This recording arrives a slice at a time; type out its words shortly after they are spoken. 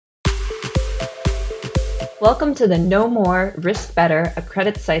Welcome to the No More, Risk Better, a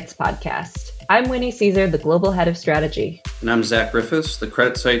Credit Sites podcast. I'm Winnie, Cisar, the Global Head of Strategy. And I'm Zach Griffiths, the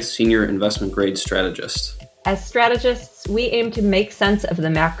Credit Sites Senior Investment Grade Strategist. As strategists, we aim to make sense of the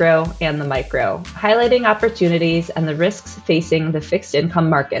macro and the micro, highlighting opportunities and the risks facing the fixed income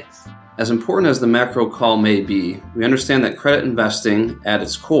markets. As important as the macro call may be, we understand that credit investing at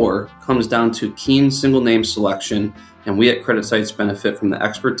its core comes down to keen single name selection, and we at Credit Sites benefit from the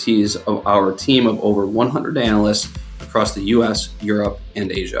expertise of our team of over 100 analysts across the US, Europe,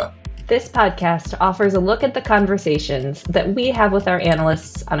 and Asia. This podcast offers a look at the conversations that we have with our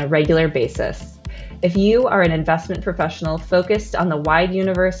analysts on a regular basis. If you are an investment professional focused on the wide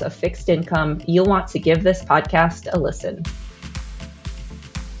universe of fixed income, you'll want to give this podcast a listen.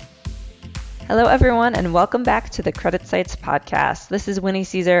 Hello, everyone, and welcome back to the Credit Sites podcast. This is Winnie,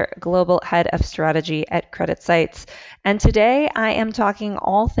 Cisar, Global Head of Strategy at Credit Sites. And today I am talking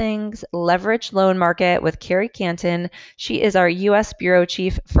all things leveraged loan market with Kerry Kantin. She is our U.S. Bureau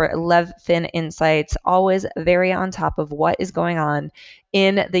Chief for LevFin Insights, always very on top of what is going on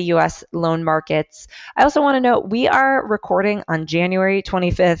in the U.S. loan markets. I also want to note we are recording on January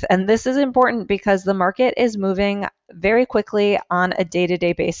 25th, and this is important because the market is moving very quickly on a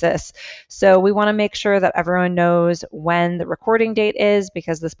day-to-day basis. So we want to make sure that everyone knows when the recording date is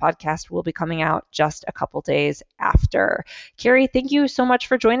because this podcast will be coming out just a couple days after. Kerry, thank you so much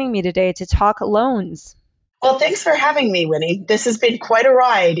for joining me today to talk loans. Well, thanks for having me, Winnie. This has been quite a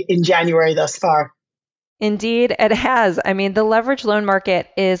ride in January thus far. Indeed, it has. I mean, the leverage loan market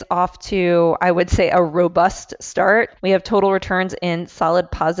is off to, I would say, a robust start. We have total returns in solid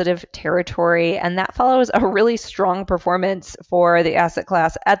positive territory, and that follows a really strong performance for the asset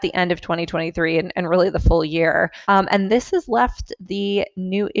class at the end of 2023 and really the full year. And this has left the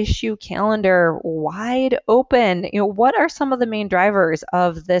new issue calendar wide open. What are some of the main drivers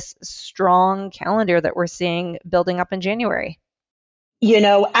of this strong calendar that we're seeing building up in January?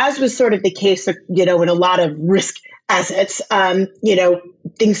 As was sort of the case, in a lot of risk assets,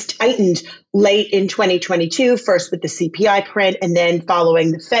 things tightened late in 2022, first with the CPI print and then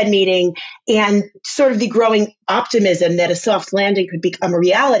following the Fed meeting and sort of the growing optimism that a soft landing could become a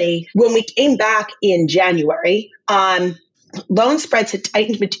reality. When we came back in January, loan spreads had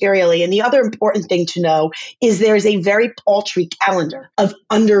tightened materially. And the other important thing to know is there's a very paltry calendar of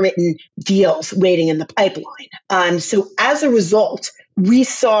underwritten deals waiting in the pipeline. So as a result, we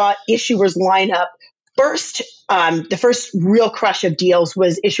saw issuers line up. First, the first real crush of deals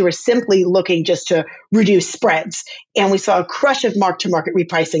was issuers simply looking just to reduce spreads. And we saw a crush of mark-to-market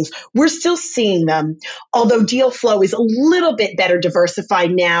repricings. We're still seeing them, although deal flow is a little bit better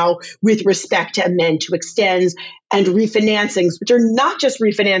diversified now with respect to amend to extends and refinancings, which are not just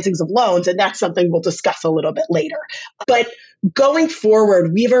refinancings of loans, and that's something we'll discuss a little bit later. But going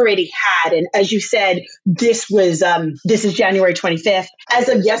forward, we've already had, and as you said, this is January 25th. As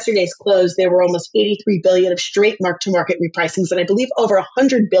of yesterday's close, there were almost 83 billion of straight mark-to-market repricings, and I believe over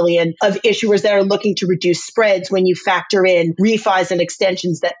 100 billion of issuers that are looking to reduce spreads when you factor in refis and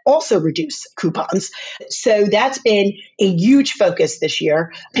extensions that also reduce coupons. So that's been a huge focus this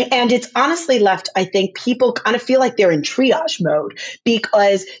year, and it's honestly left, I think, people kind of feel like they're in triage mode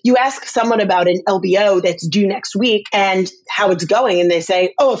because you ask someone about an LBO that's due next week and how it's going, and they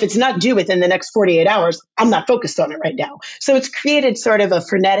say, oh, if it's not due within the next 48 hours, I'm not focused on it right now. So it's created sort of a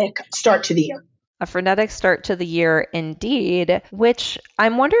frenetic start to the year. A frenetic start to the year indeed, which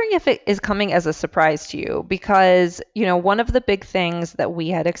I'm wondering if it is coming as a surprise to you because, one of the big things that we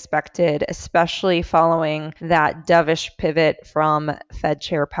had expected, especially following that dovish pivot from Fed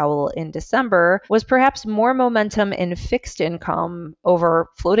Chair Powell in December, was perhaps more momentum in fixed income over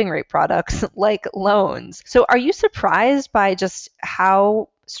floating rate products like loans. So are you surprised by just how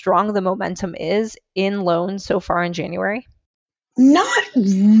strong the momentum is in loans so far in January? Not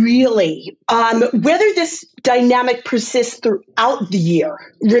really. Whether this dynamic persists throughout the year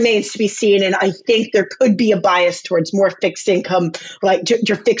remains to be seen. And I think there could be a bias towards more fixed income, like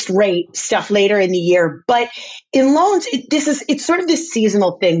your fixed rate stuff later in the year. But in loans, it's sort of this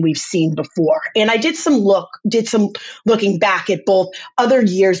seasonal thing we've seen before. And I did some looking back at both other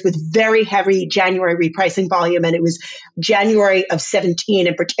years with very heavy January repricing volume. And it was January of 17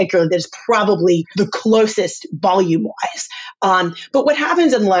 in particular that's probably the closest volume wise. But what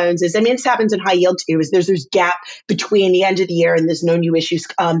happens in loans is, this happens in high yield too, is there's gap between the end of the year and there's no new issues.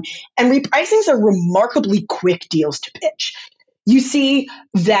 And repricings are remarkably quick deals to pitch. You see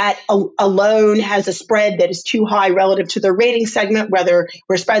that a loan has a spread that is too high relative to the rating segment, where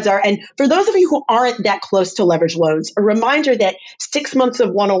spreads are. And for those of you who aren't that close to leverage loans, a reminder that 6 months of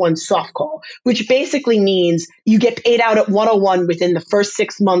 101 soft call, which basically means you get paid out at 101 within the first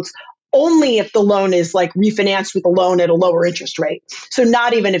 6 months only if the loan is like refinanced with a loan at a lower interest rate. So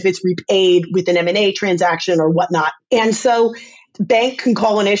not even if it's repaid with an M&A transaction or whatnot. And so bank can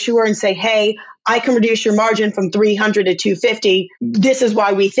call an issuer and say, hey, I can reduce your margin from 300 to 250. This is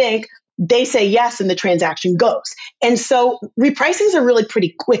why we think. They say yes, and the transaction goes. And so repricings are really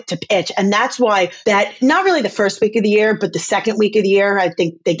pretty quick to pitch. And that's why that, not really the first week of the year, but the second week of the year, I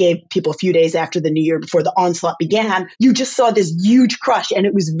think they gave people a few days after the new year before the onslaught began, you just saw this huge crush, and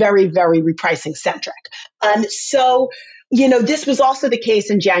it was very, very repricing centric. So this was also the case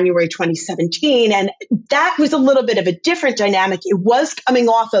in January 2017, and that was a little bit of a different dynamic. It was coming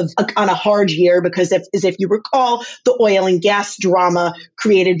off of on a hard year because if you recall, the oil and gas drama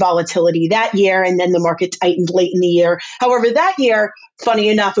created volatility that year, and then the market tightened late in the year. However, that year, funny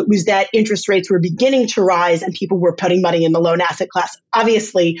enough, it was that interest rates were beginning to rise and people were putting money in the loan asset class.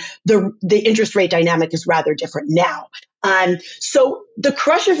 Obviously, the interest rate dynamic is rather different now. So the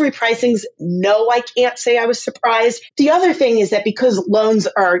crush of repricings, no, I can't say I was surprised. The other thing is that because loans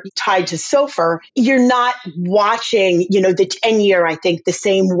are tied to SOFR, you're not watching, the 10-year, I think, the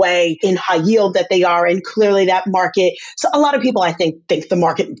same way in high yield that they are. And clearly that market, so a lot of people, I think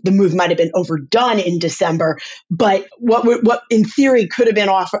the move might have been overdone in December, but what in theory could have been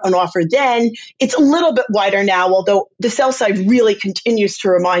an offer then, it's a little bit wider now, although the sell side really continues to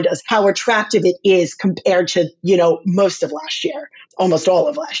remind us how attractive it is compared to, most of last year, almost all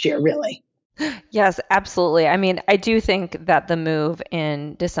of last year, really. Yes, absolutely. I mean, I do think that the move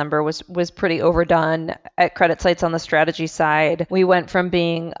in December was pretty overdone. At CreditSights on the strategy side, we went from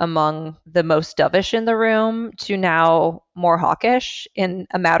being among the most dovish in the room to now more hawkish in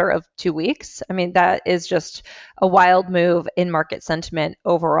a matter of 2 weeks. I mean, that is just a wild move in market sentiment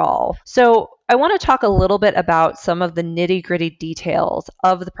overall. So I want to talk a little bit about some of the nitty-gritty details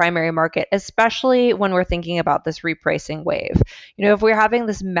of the primary market, especially when we're thinking about this repricing wave. If we're having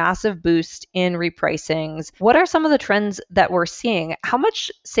this massive boost in repricings, what are some of the trends that we're seeing? How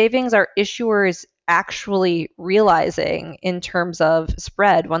much savings are issuers actually realizing in terms of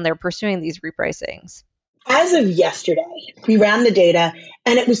spread when they're pursuing these repricings? As of yesterday, we ran the data,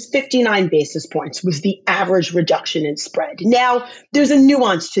 and it was 59 basis points was the average reduction in spread. Now, there's a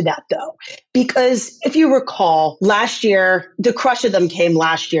nuance to that, though, because if you recall, last year, the crush of them came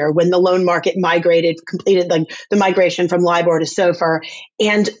last year when the loan market completed the migration from LIBOR to SOFR,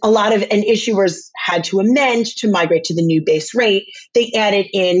 and issuers had to amend to migrate to the new base rate. They added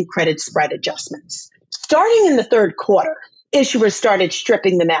in credit spread adjustments. Starting in the third quarter, issuers started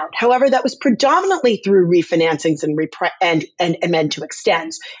stripping them out. However, that was predominantly through refinancings and amend to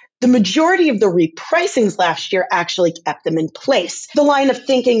extends. The majority of the repricings last year actually kept them in place. The line of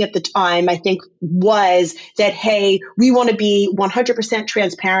thinking at the time, I think, was that, hey, we want to be 100%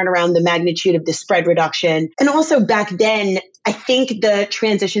 transparent around the magnitude of the spread reduction. And also back then, I think the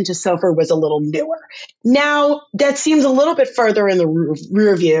transition to SOFR was a little newer. Now, that seems a little bit further in the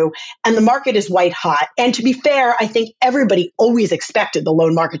rear view, and the market is white hot. And to be fair, I think everybody always expected the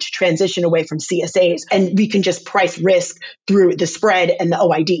loan market to transition away from CSAs, and we can just price risk through the spread and the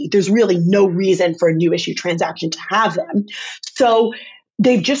OID. There's really no reason for a new issue transaction to have them. So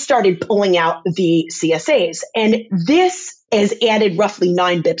they've just started pulling out the CSAs, and this has added roughly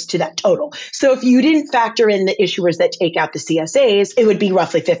 9 bips to that total. So if you didn't factor in the issuers that take out the CSAs, it would be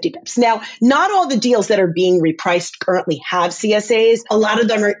roughly 50 bips. Now, not all the deals that are being repriced currently have CSAs. A lot of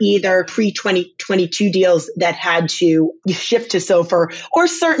them are either pre-2022 deals that had to shift to SOFR, or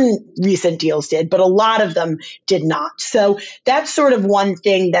certain recent deals did, but a lot of them did not. So that's sort of one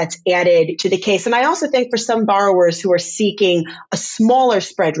thing that's added to the case. And I also think for some borrowers who are seeking a smaller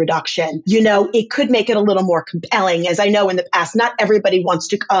spread reduction, it could make it a little more compelling. As I know in the past, not everybody wants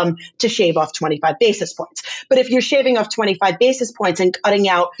to come to shave off 25 basis points. But if you're shaving off 25 basis points and cutting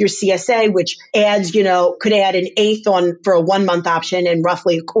out your CSA, which adds, could add an eighth on for a 1 month option and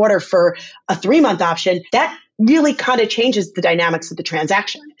roughly a quarter for a 3 month option, that really kind of changes the dynamics of the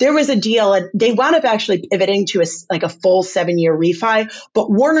transaction. There was a deal, and they wound up actually pivoting to a full 7-year refi, but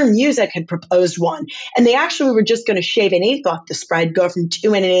Warner Music had proposed one, and they actually were just going to shave an eighth off the spread, go from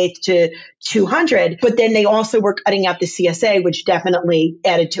 2 1/8 to 200, but then they also were cutting out the CSA, which definitely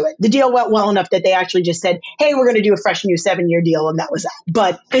added to it. The deal went well enough that they actually just said, hey, we're going to do a fresh new 7-year deal, and that was that.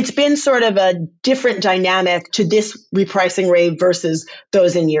 But it's been sort of a different dynamic to this repricing rate versus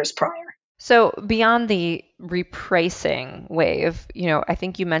those in years prior. So beyond the repricing wave. I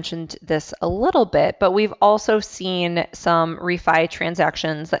think you mentioned this a little bit, but we've also seen some refi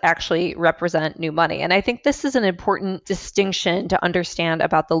transactions that actually represent new money. And I think this is an important distinction to understand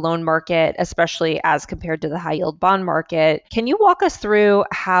about the loan market, especially as compared to the high yield bond market. Can you walk us through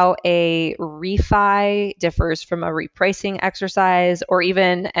how a refi differs from a repricing exercise or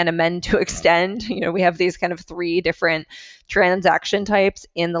even an amend to extend? We have these kind of three different transaction types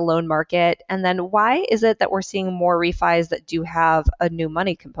in the loan market. And then why is it that we're seeing more refis that do have a new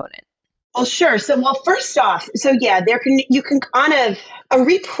money component? Well, sure. First off, you can kind of a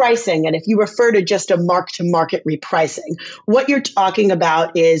repricing, and if you refer to just a mark-to-market repricing, what you're talking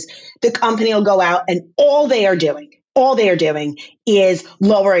about is the company will go out and all they are doing is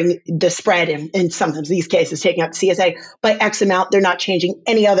lowering the spread and sometimes these cases taking out CSA by X amount. They're not changing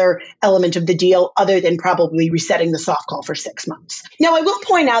any other element of the deal other than probably resetting the soft call for 6 months. Now, I will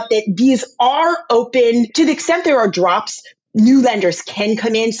point out that these are open to the extent there are drops. New lenders can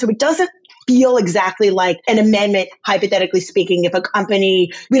come in, so it doesn't feel exactly like an amendment, hypothetically speaking. If a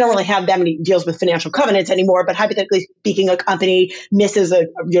company, we don't really have that many deals with financial covenants anymore, but hypothetically speaking, a company misses a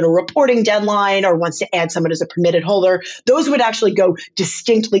reporting deadline or wants to add someone as a permitted holder, those would actually go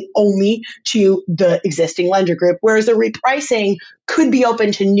distinctly only to the existing lender group, whereas a repricing could be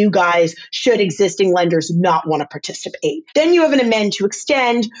open to new guys should existing lenders not want to participate. Then you have an amend to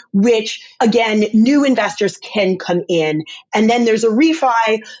extend, which again, new investors can come in. And then there's a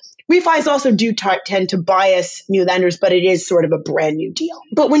refi. Refis also do tend to bias new lenders, but it is sort of a brand new deal.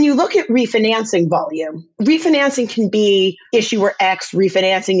 But when you look at refinancing volume, refinancing can be issuer X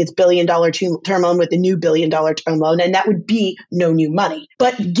refinancing its $1 billion term loan with a new $1 billion term loan, and that would be no new money.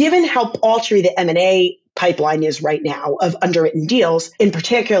 But given how paltry the M&A pipeline is right now of underwritten deals, in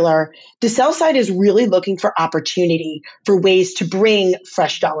particular, the sell side is really looking for opportunity for ways to bring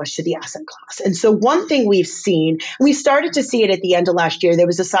fresh dollars to the asset class. And so one thing we've seen, we started to see it at the end of last year, there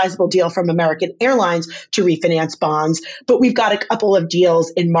was a sizable deal from American Airlines to refinance bonds, but we've got a couple of deals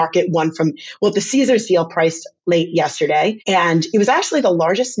in market, one from, the Cisar deal priced late yesterday, and it was actually the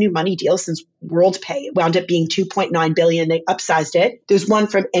largest new money deal since WorldPay. It wound up being $2.9 billion. They upsized it. There's one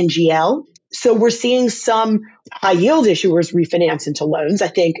from NGL. So we're seeing some high yield issuers refinance into loans. I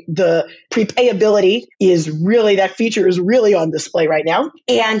think the prepayability that feature is really on display right now.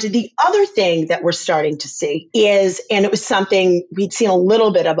 And the other thing that we're starting to see is, and it was something we'd seen a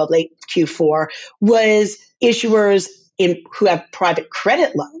little bit of late Q4, was issuers who have private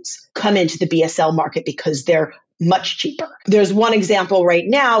credit loans come into the BSL market because they're much cheaper. There's one example right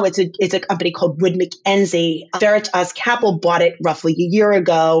now. It's a company called Wood Mackenzie. Veritas Capital bought it roughly a year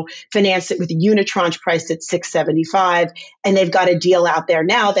ago, financed it with a unitranche priced at $675, and they've got a deal out there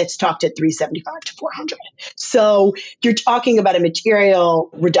now that's talked at $375 to $400. So you're talking about a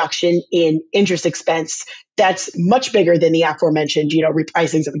material reduction in interest expense that's much bigger than the aforementioned,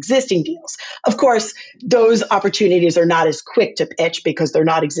 repricings of existing deals. Of course, those opportunities are not as quick to pitch because they're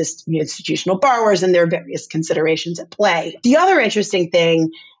not existing institutional borrowers and there are various considerations at play. The other interesting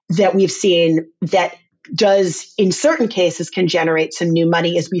thing that we've seen that does in certain cases can generate some new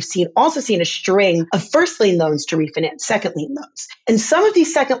money is we've also seen a string of first lien loans to refinance second lien loans. And some of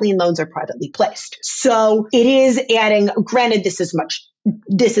these second lien loans are privately placed. So it is adding, granted, this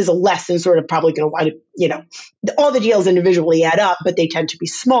is a less than sort of probably going to wind up, all the deals individually add up, but they tend to be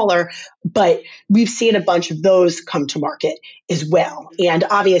smaller. But we've seen a bunch of those come to market as well. And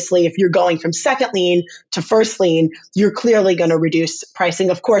obviously, if you're going from second lien to first lien, you're clearly going to reduce pricing.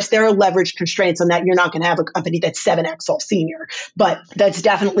 Of course, there are leverage constraints on that. You're not going to have a company that's 7x all senior, but that's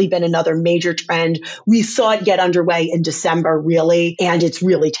definitely been another major trend. We saw it get underway in December, really, and it's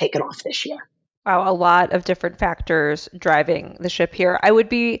really taken off this year. Wow, a lot of different factors driving the ship here. I would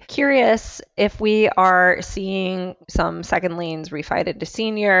be curious if we are seeing some second liens refied into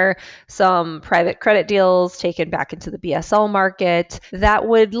senior, some private credit deals taken back into the BSL market. That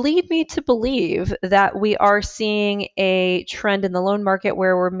would lead me to believe that we are seeing a trend in the loan market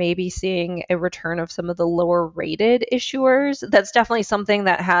where we're maybe seeing a return of some of the lower rated issuers. That's definitely something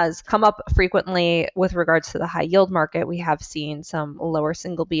that has come up frequently with regards to the high yield market. We have seen some lower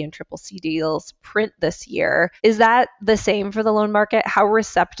single B and triple C deals print this year. Is that the same for the loan market? How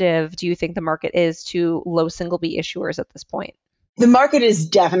receptive do you think the market is to low single B issuers at this point? The market is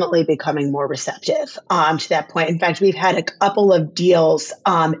definitely becoming more receptive to that point. In fact, we've had a couple of deals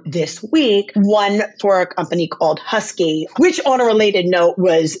this week, one for a company called Husky, which on a related note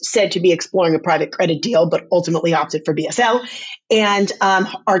was said to be exploring a private credit deal, but ultimately opted for BSL, and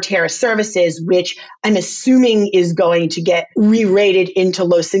Artera Services, which I'm assuming is going to get re-rated into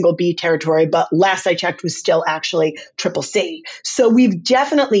low single B territory, but last I checked was still actually triple C. So we've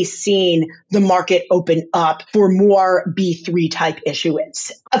definitely seen the market open up for more B3 type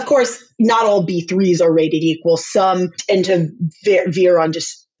issuance. Of course, not all B3s are rated equal. Some tend to veer on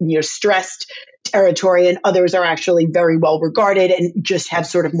just stressed territory, and others are actually very well regarded and just have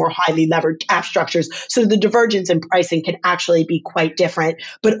sort of more highly levered cap structures. So the divergence in pricing can actually be quite different.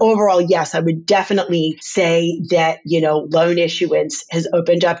 But overall, yes, I would definitely say that, loan issuance has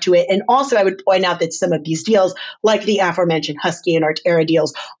opened up to it. And also I would point out that some of these deals, like the aforementioned Husky and Artera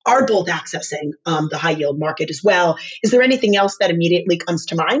deals, are both accessing the high yield market as well. Is there anything else that immediately comes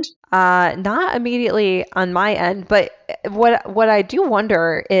to mind? Not immediately on my end, but what I do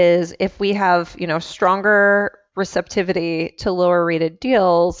wonder is if we have, stronger receptivity to lower rated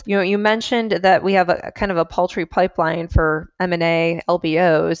deals. You mentioned that we have a kind of a paltry pipeline for M&A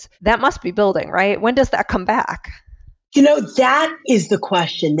LBOs. That must be building, right? When does that come back? That is the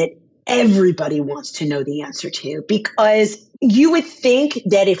question that everybody wants to know the answer to, because you would think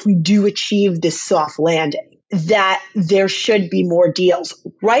that if we do achieve this soft landing, that there should be more deals.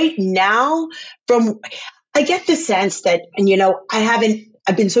 Right now, I get the sense that,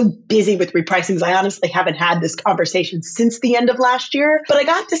 I've been so busy with repricings, I honestly haven't had this conversation since the end of last year, but I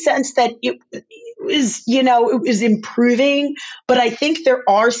got the sense that it was improving, but I think there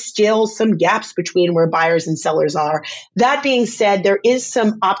are still some gaps between where buyers and sellers are. That being said, there is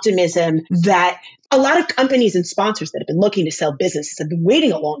some optimism that a lot of companies and sponsors that have been looking to sell businesses have been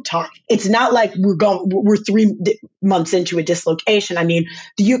waiting a long time. It's not like we're 3 months into a dislocation. I mean,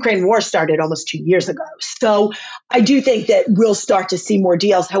 the Ukraine war started almost 2 years ago. So I do think that we'll start to see more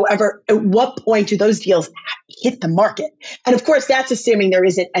deals. However, at what point do those deals hit the market? And of course, that's assuming there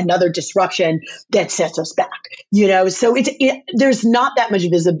isn't another disruption that sets us back. So there's not that much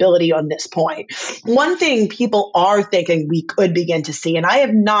visibility on this point. One thing people are thinking we could begin to see, and I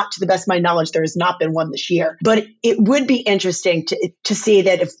have not, to the best of my knowledge, there has not been one this year, but it would be interesting to see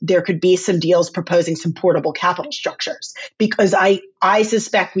that if there could be some deals proposing some portable capital structures, because I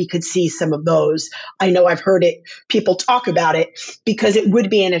suspect we could see some of those. I know I've heard people talk about it, because it would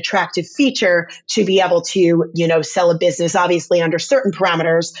be an attractive feature to be able to, sell a business, obviously under certain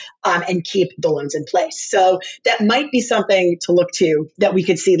parameters, and keep the loans in place. So that might be something to look to that we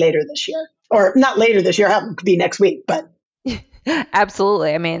could see later this year, or not later this year, it could be next week, but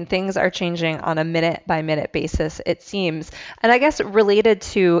Absolutely. I mean, things are changing on a minute by minute basis, it seems. And I guess related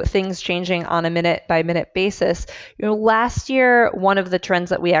to things changing on a minute by minute basis, last year, one of the trends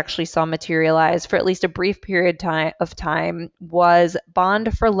that we actually saw materialize for at least a brief period of time was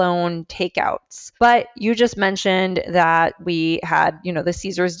bond for loan takeouts. But you just mentioned that we had, the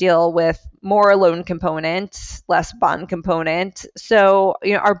Cisar's deal with more loan component, less bond component. So,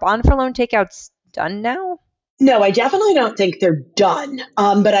 are bond for loan takeouts done now? No, I definitely don't think they're done,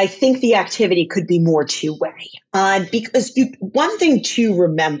 but I think the activity could be more two-way. Because one thing to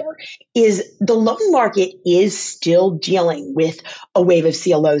remember is the loan market is still dealing with a wave of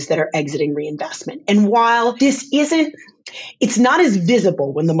CLOs that are exiting reinvestment. And while it's not as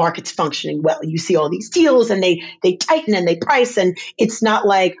visible when the market's functioning well. You see all these deals and they tighten and they price, and it's not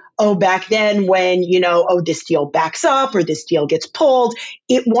like, back then when, this deal backs up or this deal gets pulled.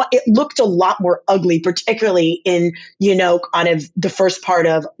 It looked a lot more ugly, particularly in, kind of the first part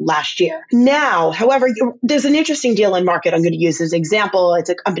of last year. Now, however, there's an interesting deal in market I'm going to use as an example. It's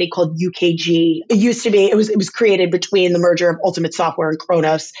a company called UKG. It was created between the merger of Ultimate Software and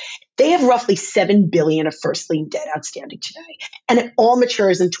Kronos. They have roughly $7 billion of first lien debt outstanding today, and it all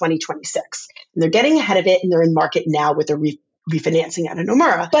matures in 2026. And they're getting ahead of it, and they're in market now with a refinancing out of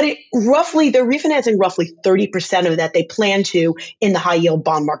Nomura. But they're refinancing roughly 30% of that they plan to in the high yield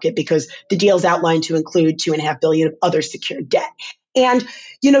bond market, because the deal is outlined to include $2.5 billion of other secured debt. And,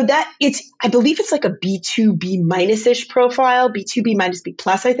 I believe it's like a B2, B minus-ish profile, B2, B minus, B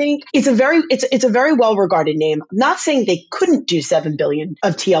plus, I think. It's a very well-regarded name. I'm not saying they couldn't do $7 billion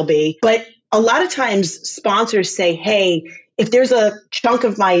of TLB, but a lot of times sponsors say, hey, if there's a chunk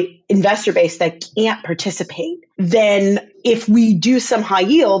of my investor base that can't participate, then if we do some high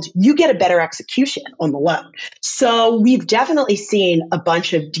yield, you get a better execution on the loan. So we've definitely seen a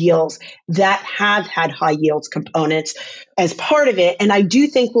bunch of deals that have had high yields components as part of it. And I do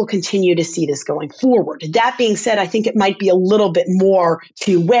think we'll continue to see this going forward. That being said, I think it might be a little bit more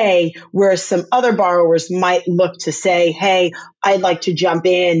two-way, where some other borrowers might look to say, hey, I'd like to jump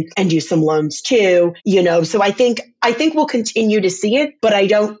in and do some loans too. So I think we'll continue to see it, but I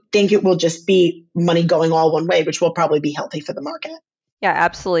don't think it will just be money going all one way, which will probably be healthy for the market. Yeah,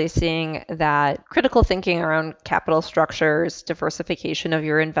 absolutely. Seeing that critical thinking around capital structures, diversification of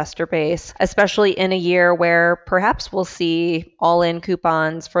your investor base, especially in a year where perhaps we'll see all-in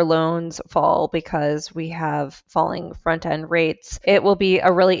coupons for loans fall because we have falling front-end rates. It will be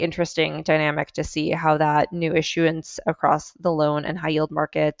a really interesting dynamic to see how that new issuance across the loan and high-yield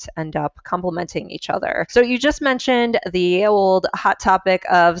market end up complementing each other. So you just mentioned the old hot topic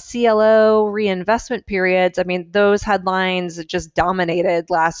of CLO reinvestment periods. I mean, those headlines just dominate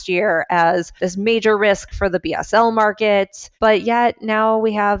last year as this major risk for the BSL market. But yet now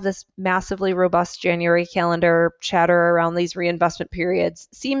we have this massively robust January calendar. Chatter around these reinvestment periods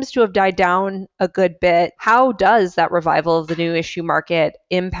seems to have died down a good bit. How does that revival of the new issue market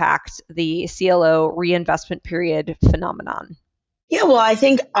impact the CLO reinvestment period phenomenon? Yeah, well, I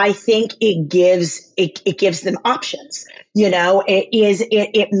think it gives them options.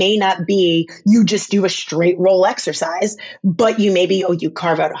 It may not be you just do a straight roll exercise, but you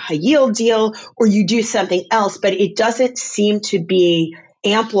carve out a high yield deal or you do something else, but it doesn't seem to be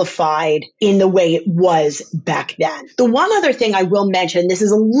amplified in the way it was back then. The one other thing I will mention, this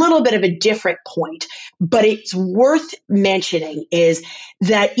is a little bit of a different point, but it's worth mentioning, is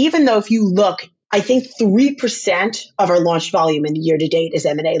that even though if you look, I think 3% of our launch volume in the year to date is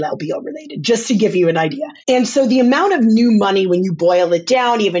M&A LBO related, just to give you an idea. And so the amount of new money, when you boil it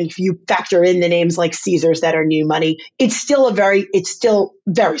down, even if you factor in the names like Cisar's that are new money, it's still very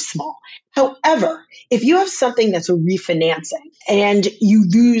small. However, if you have something that's a refinancing and you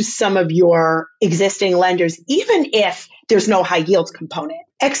lose some of your existing lenders, even if there's no high yield component,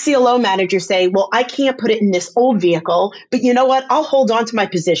 ex-CLO managers say, well, I can't put it in this old vehicle, but you know what? I'll hold on to my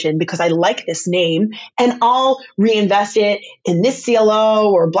position because I like this name and I'll reinvest it in this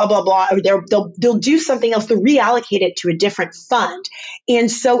CLO or blah, blah, blah. Or they'll do something else. They'll reallocate it to a different fund. And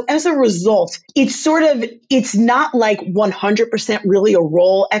so as a result, it's not like 100% really a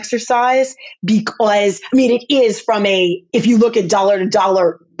roll exercise because, it is if you look at dollar to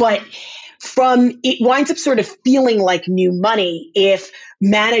dollar, but it winds up sort of feeling like new money if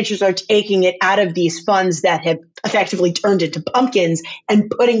managers are taking it out of these funds that have effectively turned into pumpkins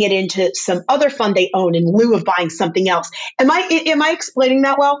and putting it into some other fund they own in lieu of buying something else. Am I explaining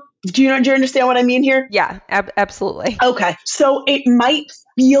that well? Do you understand what I mean here? Yeah, absolutely. Okay. So it might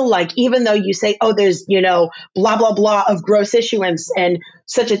feel like, even though you say, oh, there's, blah, blah, blah of gross issuance and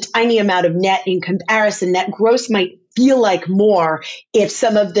such a tiny amount of net in comparison, that gross might feel like more if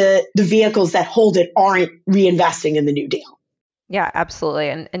some of the vehicles that hold it aren't reinvesting in the new deal. Yeah, absolutely.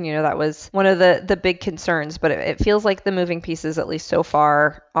 And that was one of the big concerns, but it feels like the moving pieces, at least so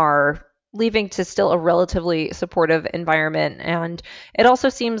far, are leaving to still a relatively supportive environment. And it also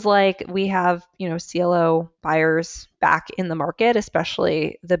seems like we have, CLO buyers back in the market,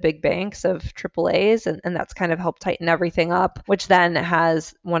 especially the big banks of AAAs, and that's kind of helped tighten everything up, which then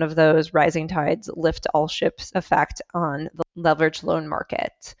has one of those rising tides lift all ships effect on the leveraged loan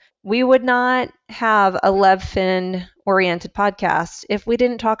market. We would not have a LevFin oriented podcast if we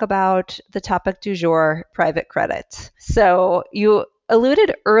didn't talk about the topic du jour, private credit. So you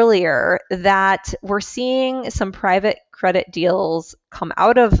alluded earlier that we're seeing some private credit deals come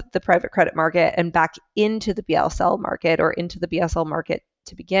out of the private credit market and back into the BSL market, or into the BSL market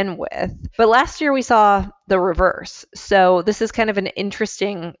to begin with. But last year we saw the reverse. So this is kind of an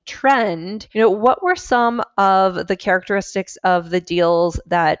interesting trend. What were some of the characteristics of the deals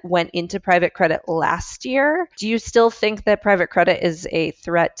that went into private credit last year? Do you still think that private credit is a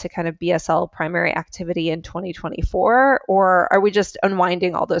threat to kind of BSL primary activity in 2024, or are we just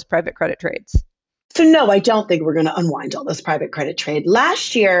unwinding all those private credit trades? So no, I don't think we're going to unwind all this private credit trade.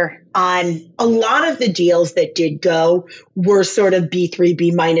 Last year, on a lot of the deals that did go were sort of B3,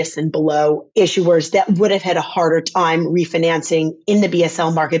 B minus and below issuers that would have had a harder time refinancing in the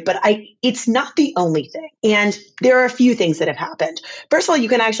BSL market. But it's not the only thing. And there are a few things that have happened. First of all, you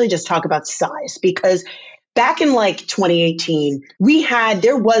can actually just talk about size, because back in like 2018,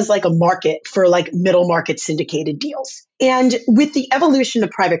 there was like a market for like middle market syndicated deals. And with the evolution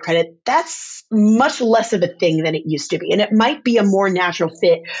of private credit, that's much less of a thing than it used to be. And it might be a more natural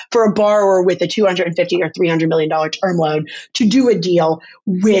fit for a borrower with a $250 or $300 million term loan to do a deal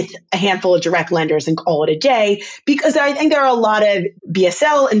with a handful of direct lenders and call it a day, because I think there are a lot of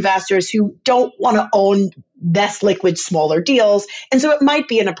BSL investors who don't want to own less liquid, smaller deals. And so it might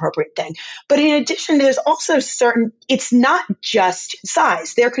be an appropriate thing. But in addition, there's also it's not just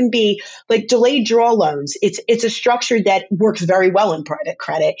size. There can be like delayed draw loans. It's a structure that works very well in private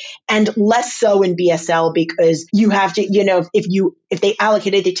credit and less so in BSL, because you have to, if they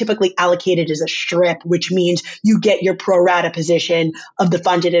allocate it, they typically allocate it as a strip, which means you get your pro rata position of the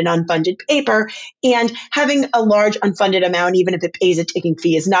funded and unfunded paper. And having a large unfunded amount, even if it pays a ticking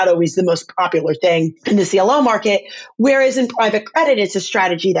fee, is not always the most popular thing in the CLO market. Whereas in private credit, it's a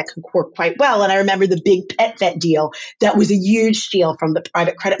strategy that can work quite well. And I remember the big PetVet deal that was a huge steal from the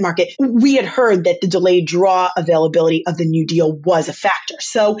private credit market. We had heard that the delayed draw availability of the new deal was a factor.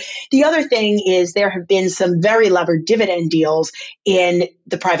 So the other thing is there have been some very levered dividend deals in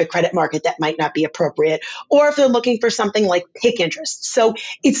the private credit market that might not be appropriate, or if they're looking for something like PIK interest. So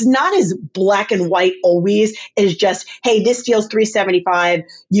it's not as black and white always as just, hey, this deal's 375,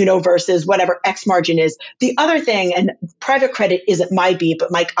 versus whatever X margin is. The other thing, and private credit isn't my beat,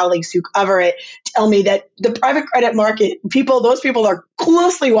 but my colleagues who cover it tell me that the private credit market, those people are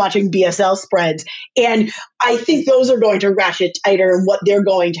closely watching BSL spreads. And I think those are going to ratchet tighter in what they're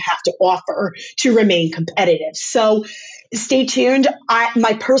going to have to offer to remain competitive. So stay tuned.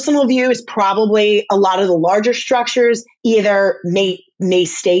 My personal view is probably a lot of the larger structures either may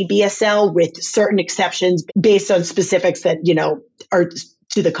stay BSL with certain exceptions based on specifics that, are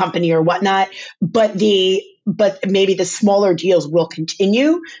to the company or whatnot. But maybe the smaller deals will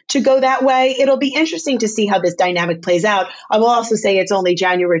continue to go that way. It'll be interesting to see how this dynamic plays out. I will also say it's only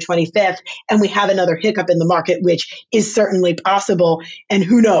January 25th, and we have another hiccup in the market, which is certainly possible. And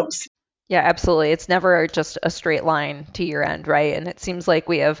who knows? Yeah, absolutely. It's never just a straight line to year end, right? And it seems like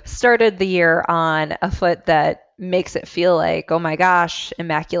we have started the year on a foot that makes it feel like, oh my gosh,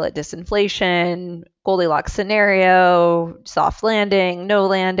 immaculate disinflation, Goldilocks scenario, soft landing, no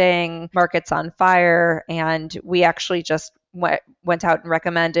landing, markets on fire. And we actually just went out and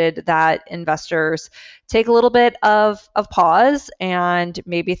recommended that investors take a little bit of pause and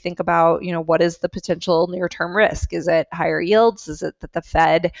maybe think about, what is the potential near-term risk? Is it higher yields? Is it that the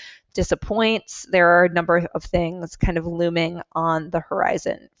Fed disappoints? There are a number of things kind of looming on the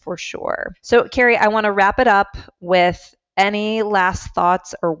horizon for sure. So, Kerry, I want to wrap it up with any last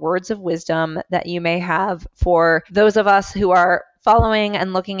thoughts or words of wisdom that you may have for those of us who are following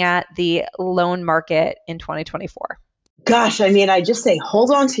and looking at the loan market in 2024. Gosh, I just say,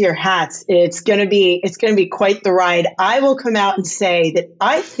 hold on to your hats. It's going to be quite the ride. I will come out and say that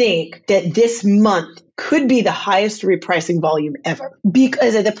I think that this month could be the highest repricing volume ever,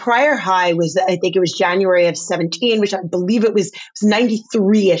 because the prior high was, I think it was January of 17, which I believe it was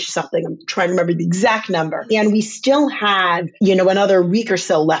 93-ish something. I'm trying to remember the exact number. And we still have, another week or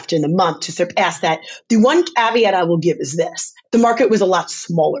so left in the month to surpass that. The one caveat I will give is this. The market was a lot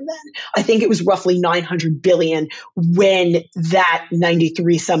smaller then. I think it was roughly 900 billion when that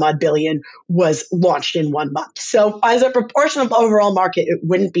 93 some odd billion was launched in 1 month. So as a proportion of the overall market, it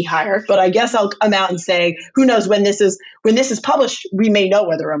wouldn't be higher, but I guess I'll come out and say, who knows, when this is published, we may know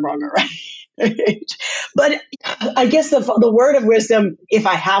whether I'm wrong or right. But I guess the word of wisdom, if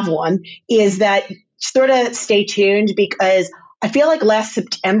I have one, is that sort of stay tuned, because I feel like last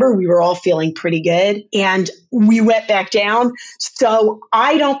September, we were all feeling pretty good and we went back down. So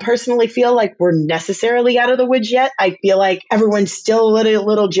I don't personally feel like we're necessarily out of the woods yet. I feel like everyone's still a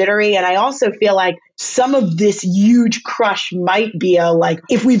little jittery. And I also feel like some of this huge crush might be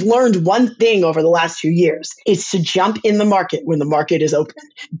if we've learned one thing over the last few years, it's to jump in the market when the market is open,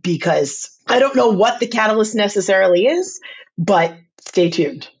 because I don't know what the catalyst necessarily is, but stay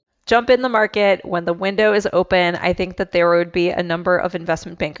tuned. Jump in the market when the window is open. I think that there would be a number of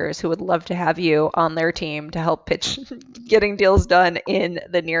investment bankers who would love to have you on their team to help pitch getting deals done in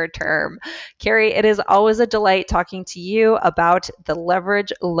the near term. Kerry, it is always a delight talking to you about the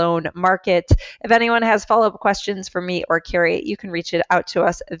leverage loan market. If anyone has follow-up questions for me or Kerry, you can reach it out to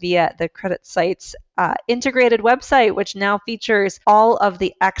us via the Credit Sites integrated website, which now features all of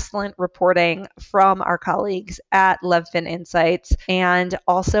the excellent reporting from our colleagues at LevFin Insights and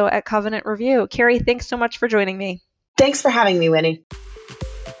also at Covenant Review. Kerry, thanks so much for joining me. Thanks for having me, Winnie.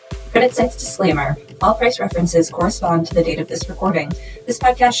 CreditSights disclaimer. All price references correspond to the date of this recording. This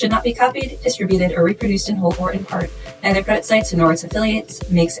podcast should not be copied, distributed, or reproduced in whole or in part. Neither CreditSights nor its affiliates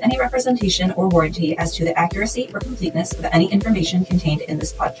makes any representation or warranty as to the accuracy or completeness of any information contained in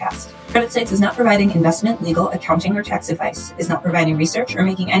this podcast. CreditSights is not providing investment, legal, accounting, or tax advice, is not providing research or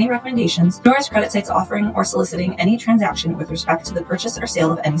making any recommendations, nor is CreditSights offering or soliciting any transaction with respect to the purchase or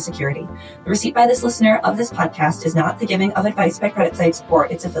sale of any security. The receipt by this listener of this podcast is not the giving of advice by CreditSights or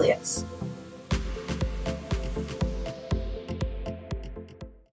its affiliates.